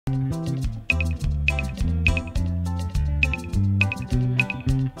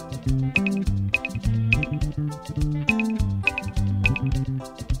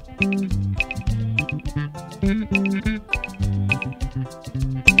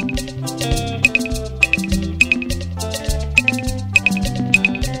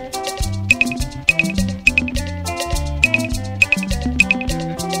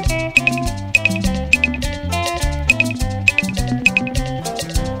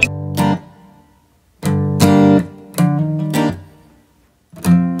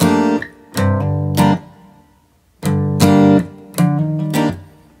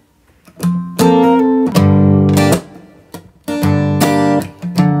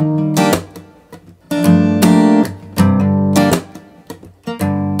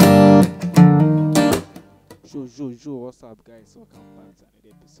What's up, guys? Welcome back to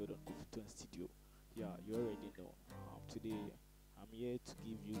another episode on Kofi Studio. Yeah, you already know. Today I'm here to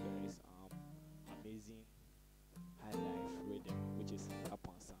give you guys amazing high life rhythm, which is Yaa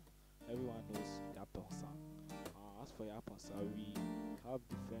Aponsah. Everyone knows Yaa Aponsah. As for Yaa Aponsah, we have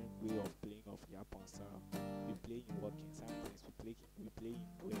different way of playing of Yaa Aponsah. We play in walking, sometimes we play in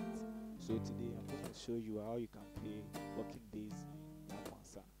duets. So today I'm going to show you how you can play walking based in Yaa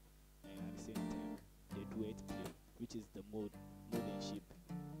Aponsah, and at the same time the duet play, which is the mode and shape,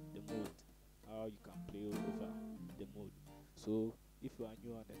 the mode, how you can play over the mode. So if you are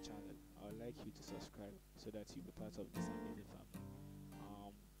new on the channel, I would like you to subscribe so that you'll be part of this amazing family.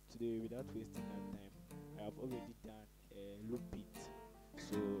 Today, without wasting our time, I have already done a loop beat.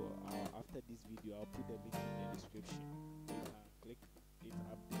 So after this video, I'll put the link in the description. You can click it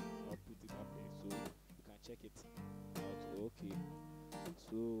up there. I'll put it up there so you can check it out. Okay.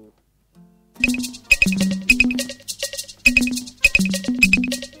 So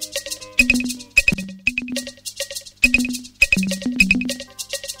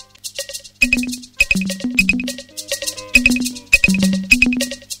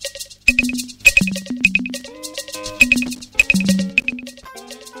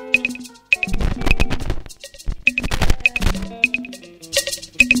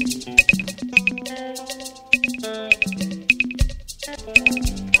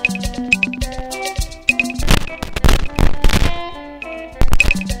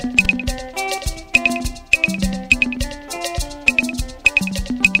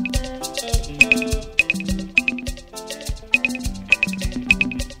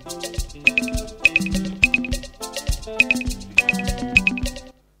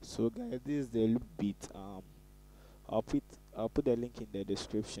guys, this is the loop beat. I'll put the link in the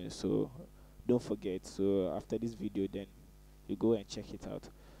description, so don't forget. So after this video, then you go and check it out.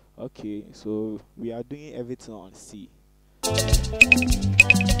 Okay, so we are doing everything on C.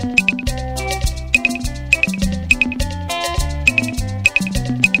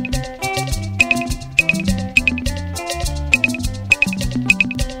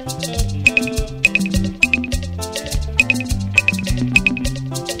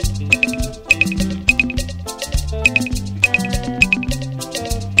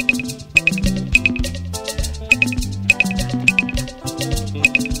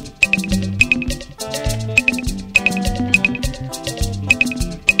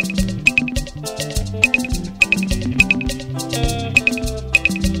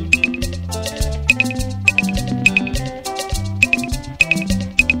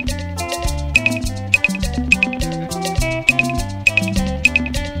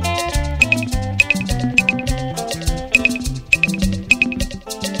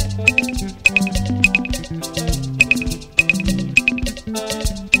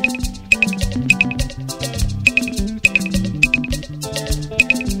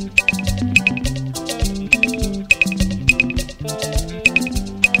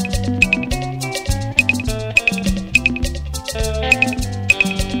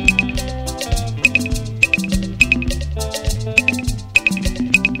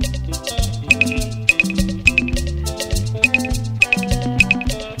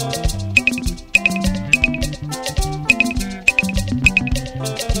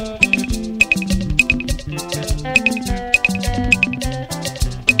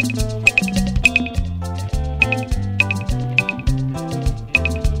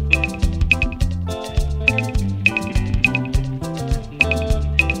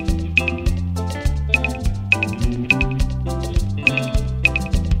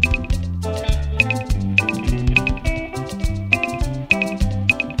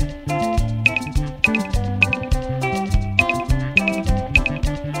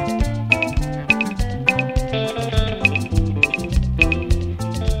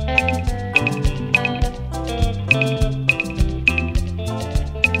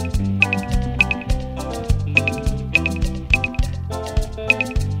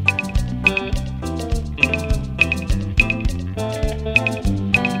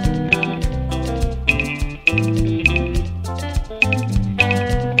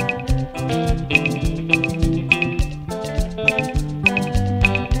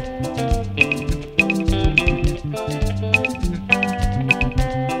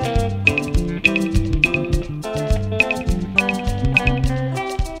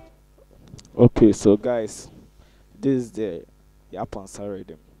 Okay, so guys, this is the Yaa Aponsah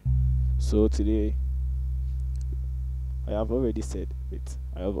rhythm. So today, I have already said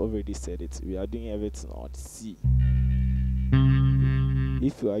it. We are doing everything on C.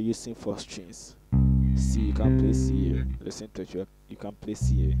 If you are using 4 strings, C, you can play C here. Listen to it, you can play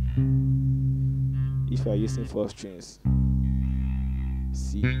C here. if you are using 4 strings,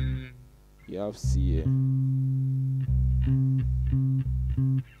 C, you have C here.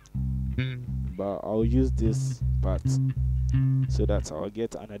 But I'll use this part so that I'll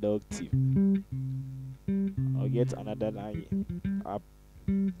get another octave. I'll get another line up.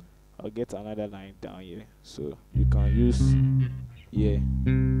 I'll get another line down here. So you can use yeah,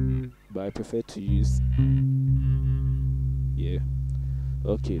 but I prefer to use yeah.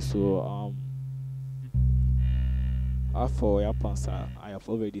 Okay, so for Yaa Aponsah, I have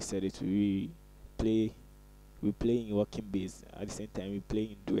already said it. We play in working bass. At the same time, we play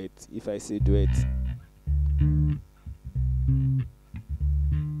in duet. If I say duet,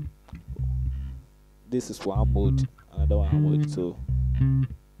 this is one mode, another one mode. So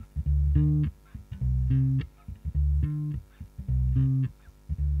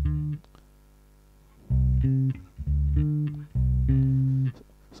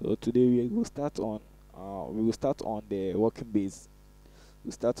today we will start on the working bass.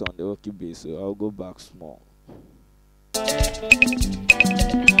 We start on the working bass. So I'll go back small.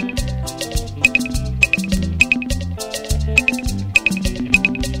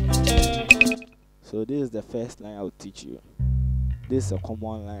 So this is the first line I'll teach you. This is a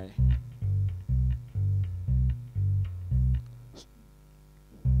common line.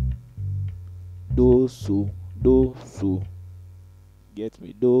 Do so, do so. Get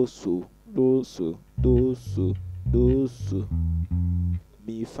me? Do so, do so, do so, do so.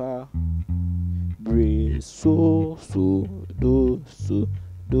 Mi fa, re so so, do so,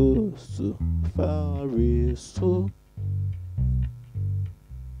 do so, fa re so.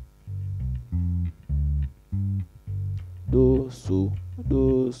 Do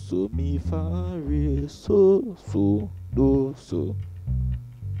so, mi fa re so so, do so.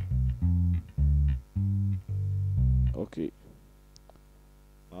 Okay,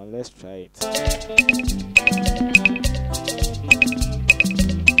 now let's try it.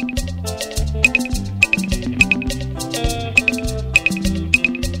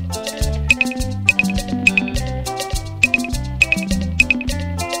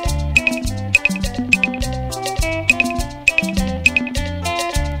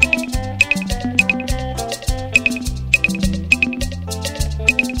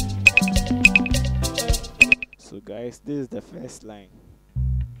 Guys, this is the first line.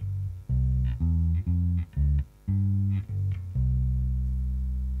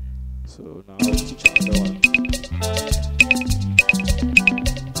 So now I'll teach another one.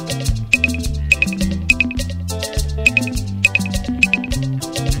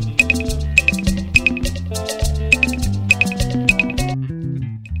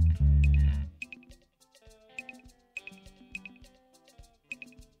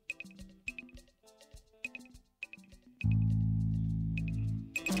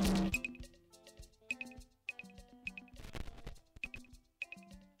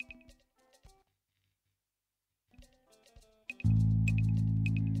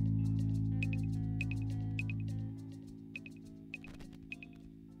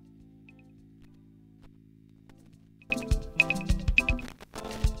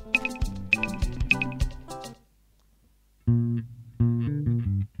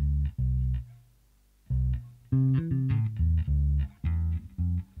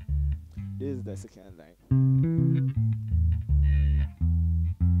 This is the second line.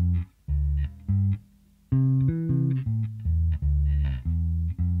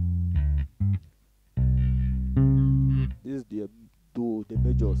 This is the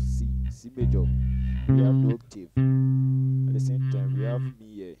major C major. We have the octave. At the same time, we have mi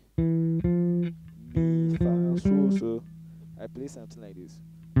here. Mi fa so. I play something like this.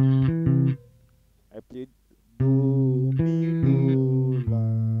 I played do mi do la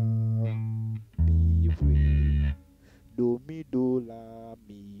mi re. Do mi do la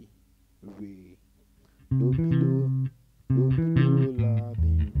mi re. Do mi do la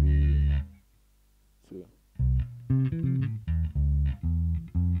mi re. So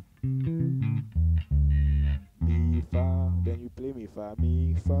mi fa, then you play mi fa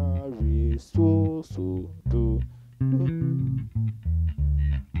re so do.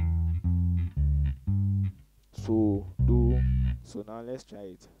 So do. So now let's try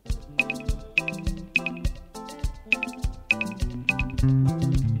it.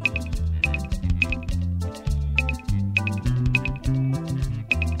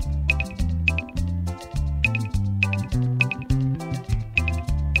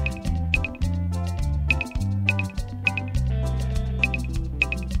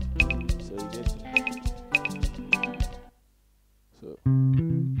 So you get it.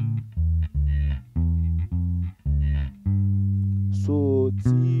 So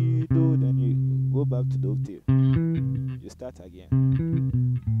ti do, then you go back back to the octave. You start again.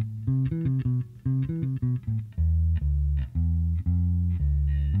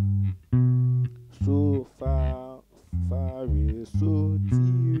 So far, far is so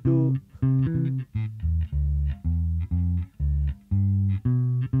do.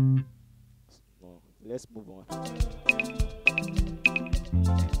 No, let's move on.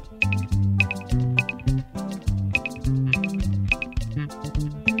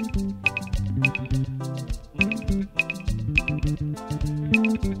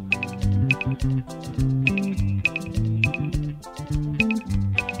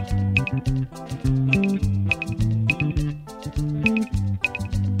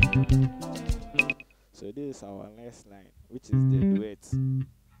 So this is our next line, which is the duet.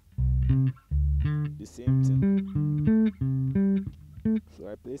 The same thing. So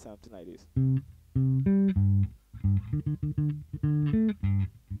I play something like this.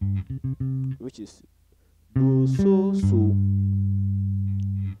 Which is do so so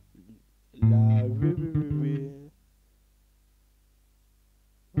la re re re re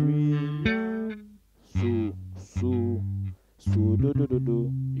re la so so so do do do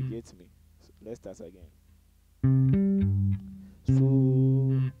do. You get me? So let's start again. So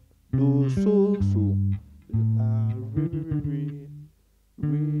do so so la re re re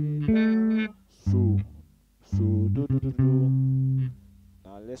re la so so do do do do.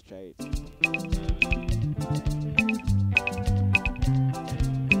 Now let's try it.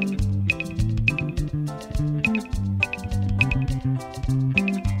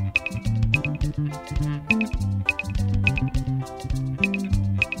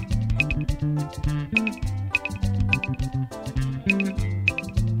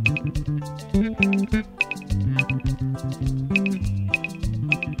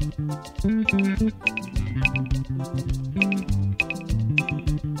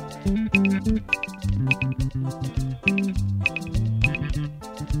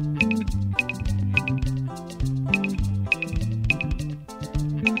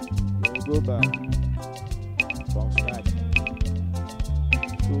 Go back from scratch.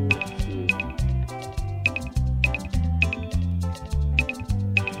 So so.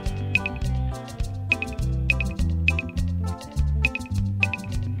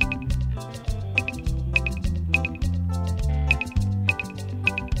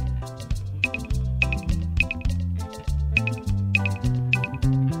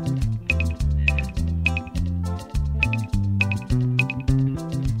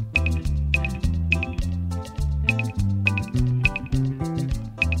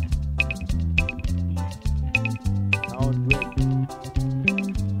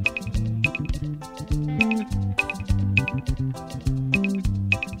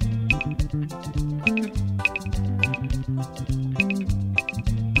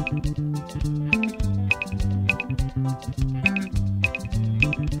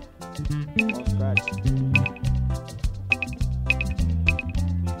 From scratch.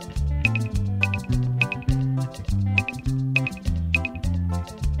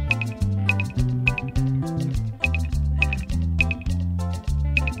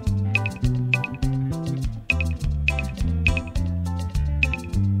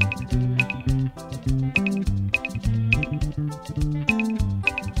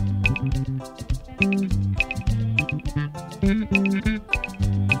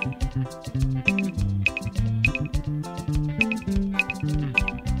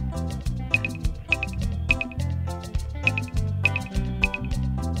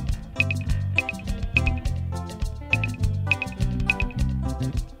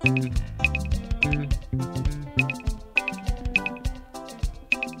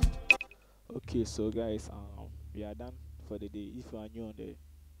 Okay, so guys, we are done for the day. If you are new on the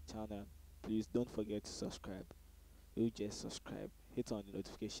channel, please don't forget to subscribe. You just subscribe, hit on the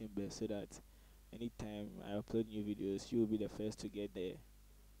notification bell so that anytime I upload new videos, you will be the first to get the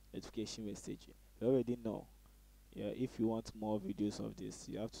notification message. You already know. Yeah, if you want more videos of this,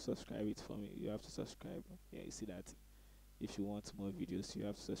 you have to subscribe it for me. You have to subscribe. Yeah, you see that. If you want more videos, you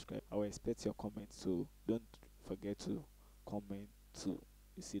have to subscribe. I will expect your comments, so don't forget to comment too.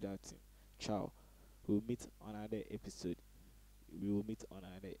 You see that. Ciao. We'll meet on another episode. We will meet on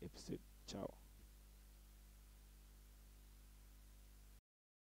another episode. Ciao.